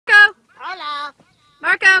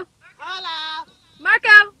Marco! Hola!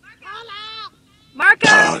 Marco! Hola!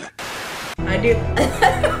 Marco! I do.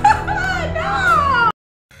 No!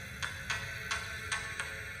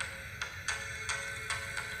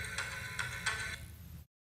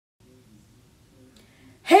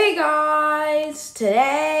 Hey guys!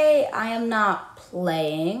 Today I am not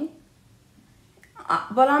playing,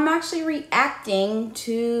 but I'm actually reacting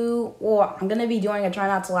to, well, I'm gonna be doing a try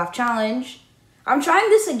not to laugh challenge. I'm trying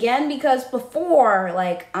this again because before,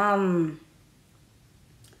 no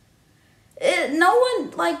one,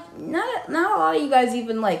 not a lot of you guys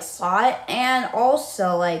even, saw it. And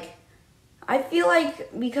also, I feel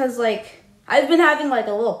like, because, I've been having, a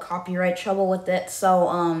little copyright trouble with it. So,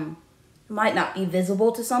 it might not be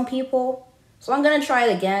visible to some people. So I'm gonna try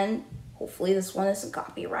it again. Hopefully this one isn't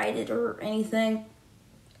copyrighted or anything.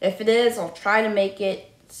 If it is, I'll try to make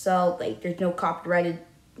it so, there's no copyrighted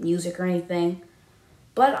music or anything.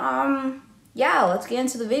 But, yeah, let's get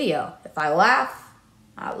into the video. If I laugh,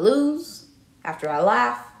 I lose. After I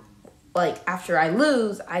laugh, after I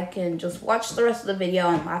lose, I can just watch the rest of the video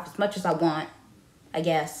and laugh as much as I want, I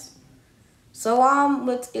guess. So,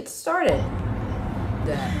 let's get started.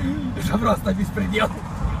 Is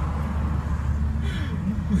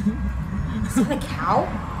that a cow?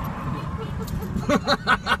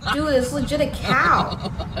 Dude, it's legit a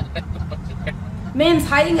cow. Man's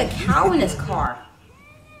hiding a cow in his car.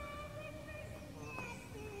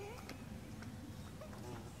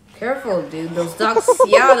 Careful, dude. Those ducks,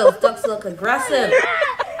 yeah, those ducks look aggressive.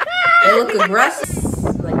 They look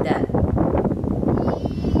aggressive like that.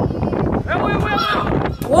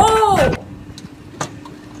 Whoa!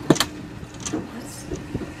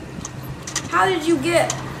 How did you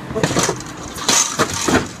get?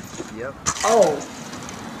 Yep. Oh.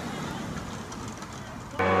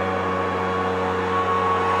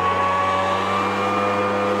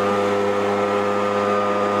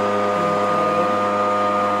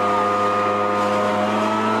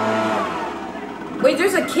 Wait,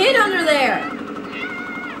 there's a kid under there.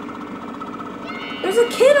 There's a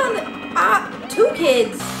kid on the... two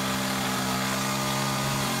kids.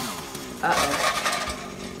 Uh-oh.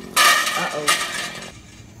 Uh-oh.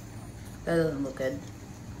 That doesn't look good.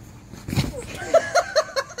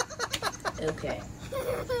 Okay.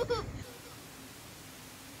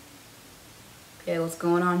 Okay, what's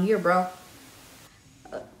going on here, bro?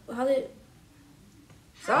 How did...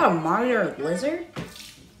 Is that a monitor lizard?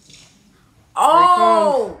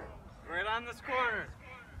 Oh! Right on this corner.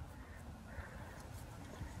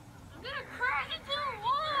 I'm gonna crash into the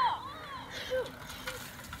wall!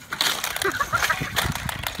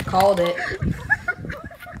 Called it.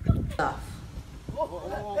 Don't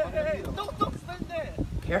stand there.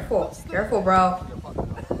 Careful. Careful, bro.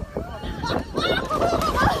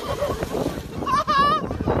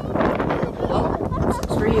 Oh,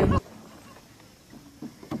 it's for you.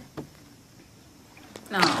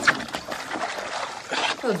 No.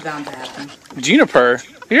 That was bound to happen. Juniper,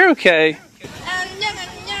 you're okay.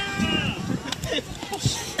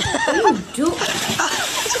 What are you doing?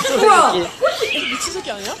 Bro!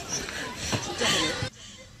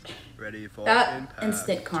 Ready for That impact.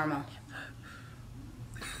 instant karma.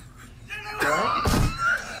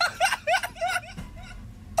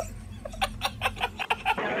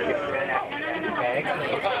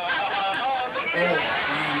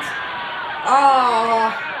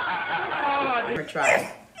 Oh! Never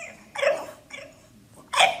try.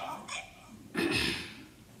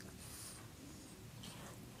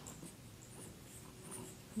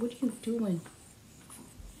 What are you doing?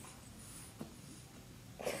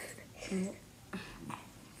 Bro.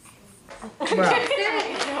 Open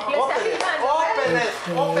it!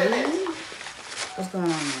 Open it! What's going on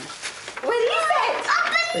there? What is it?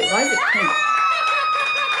 Wait, why is it pink?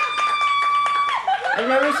 I've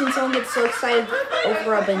never seen someone get so excited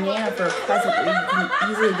over a banana for a present that you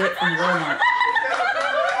can easily get from Walmart.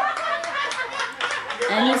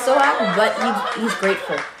 And he's so happy, but he's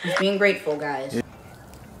grateful. He's being grateful, guys.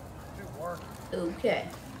 Okay.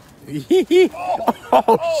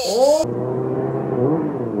 Oh.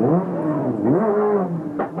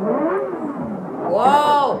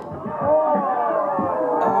 Whoa.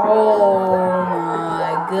 Oh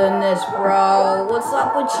my goodness, bro. What's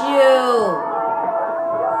up with you?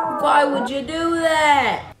 Why would you do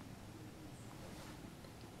that?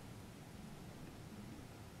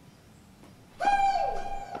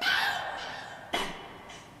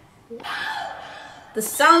 The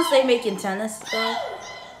sounds they make in tennis, though.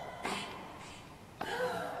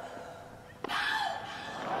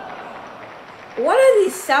 What are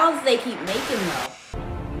these sounds they keep making, though?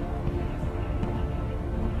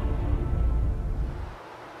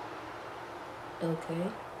 Okay.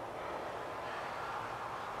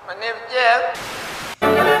 My name's Jeff.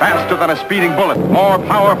 Faster than a speeding bullet, more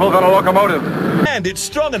powerful than a locomotive. And it's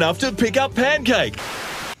strong enough to pick up pancake.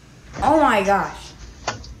 Oh my gosh.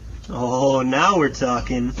 Oh, now we're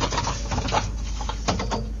talking.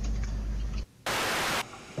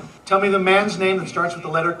 Tell me the man's name that starts with the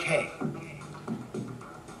letter K.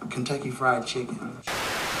 Kentucky Fried Chicken.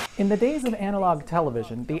 In the days of analog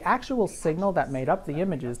television, the actual signal that made up the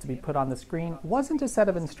images to be put on the screen wasn't a set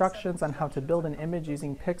of instructions on how to build an image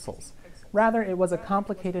using pixels. Rather, it was a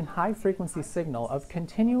complicated high-frequency signal of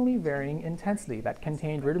continually varying intensity that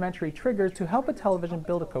contained rudimentary triggers to help a television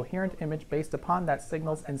build a coherent image based upon that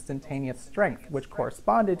signal's instantaneous strength, which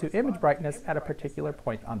corresponded to image brightness at a particular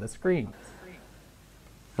point on the screen.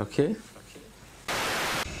 Okay.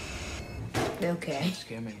 Okay.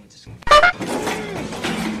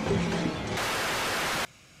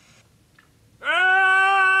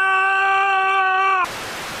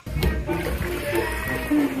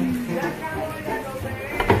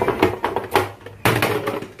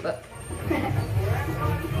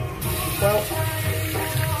 Well.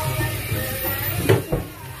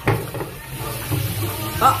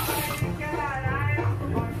 Oh.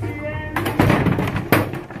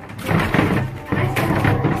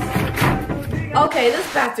 Okay,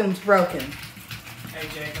 this bathroom's broken. Hey,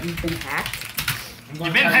 Jacob. You've been hacked?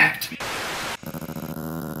 You've been hacked.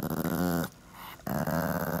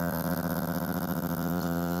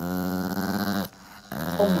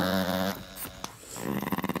 Oh my.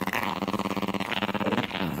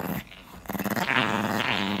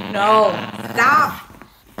 No, stop.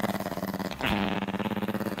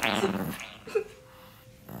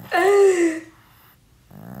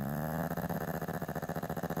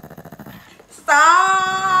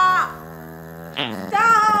 Stop!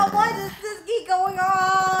 Stop! Why does this keep going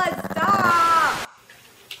on? Stop!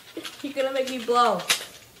 You're gonna make me blow.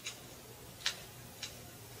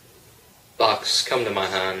 Box, come to my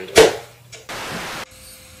hand.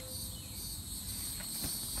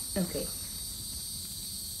 Okay.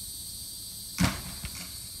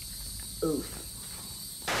 Oof.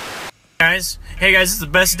 Hey guys, it's the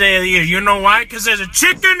best day of the year. You know why? Because there's a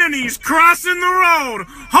chicken and he's crossing the road.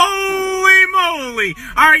 Holy moly!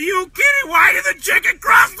 Are you kidding? Why did the chicken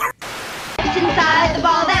cross the road? What's inside the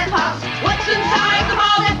ball that pops? What's inside the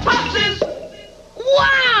ball that pops is...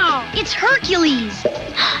 Wow! It's Hercules.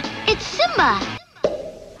 It's Simba.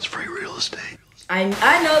 It's free real estate. I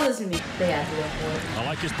know this is they have to go for it. I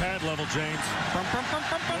like his pad level, James.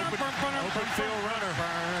 Open field runner.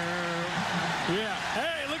 Yeah.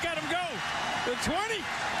 Hey, look at him go. The 20.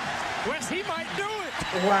 Wes, he might do it.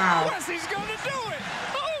 Wow. Wes, he's going to do it.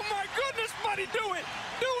 Oh, my goodness, buddy, do it.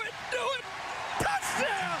 Do it. Do it.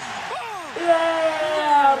 Touchdown. Oh.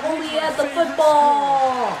 Yeah! Bully at the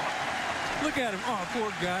football! Look at him. Oh,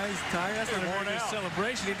 poor guy. He's tired. That's not a very good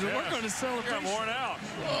celebration. He doesn't work on his celebration. Worn out.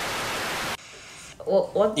 Well,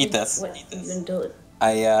 what? Eat this. What Eat you this. gonna do it?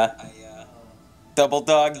 I double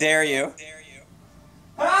dog dare you.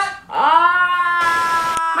 Ah!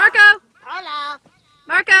 Marco! Hello!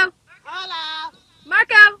 Marco! Hello!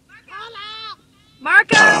 Marco! Hello!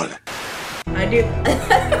 Marco! I do.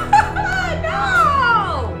 No!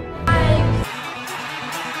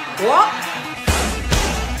 What?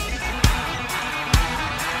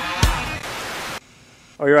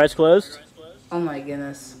 Are your eyes closed? Oh my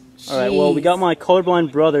goodness. Alright, well, we got my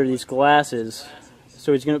colorblind brother these glasses.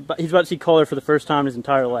 So he's about to see color for the first time in his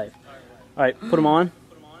entire life. Alright, put them on.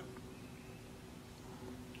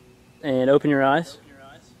 And open your eyes.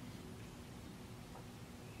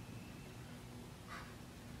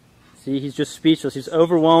 See, he's just speechless. He's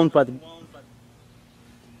overwhelmed by the...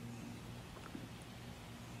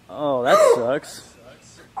 Oh, that sucks.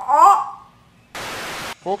 Oh!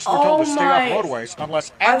 Folks were told to stay off roadways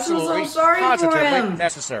unless absolutely positively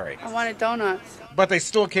necessary. I wanted donuts. But they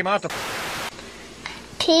still came out to...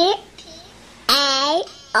 P-A-R-A-K-E-T.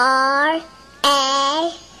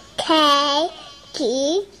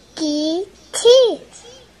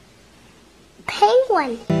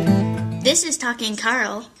 Penguin. This is Talking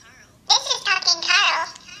Carl. This is Talking Carl.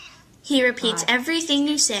 He repeats everything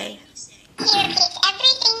you say. He repeats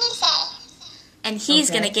everything you say. And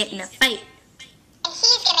he's gonna get in a fight. And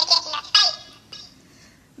he's gonna get in a fight.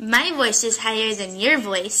 My voice is higher than your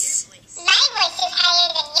voice. My voice is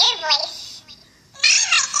higher than your voice.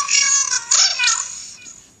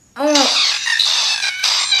 Oh.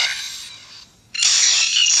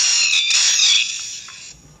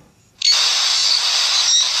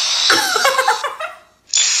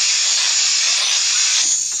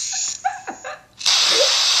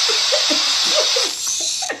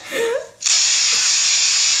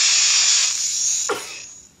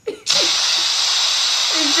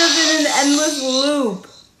 just in an endless loop.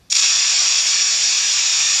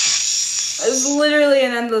 It's literally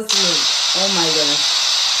an endless loop. Oh my goodness.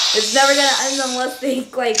 It's never gonna end unless they,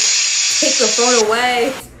 like, take the phone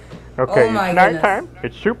away. Okay, Oh my it's nighttime, goodness.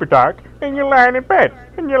 it's super dark, and you're lying in bed,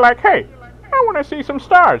 and you're like, hey, I want to see some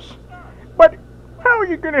stars. But how are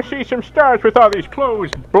you going to see some stars with all these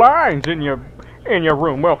closed blinds in your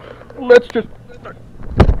room? Well, let's just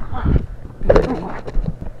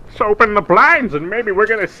open the blinds, and maybe we're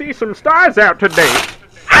going to see some stars out today.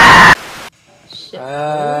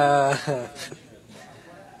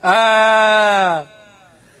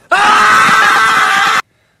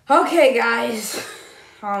 Okay, guys.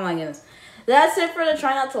 Oh my goodness. That's it for the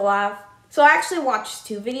Try Not to Laugh. So I actually watched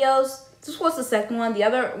 2 videos. This was the second one. The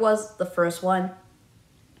other was the first one.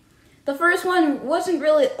 The first one wasn't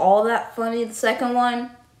really all that funny. The second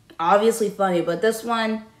one, obviously funny. But this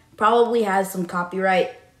one probably has some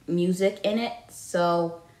copyright music in it.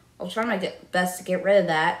 So I'll try my best to get rid of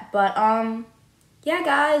that. But, yeah,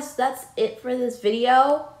 guys. That's it for this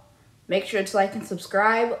video. Make sure to like and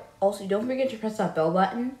subscribe. Also, don't forget to press that bell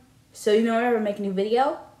button so you know whenever I make a new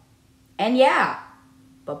video. And yeah,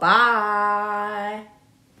 bye-bye.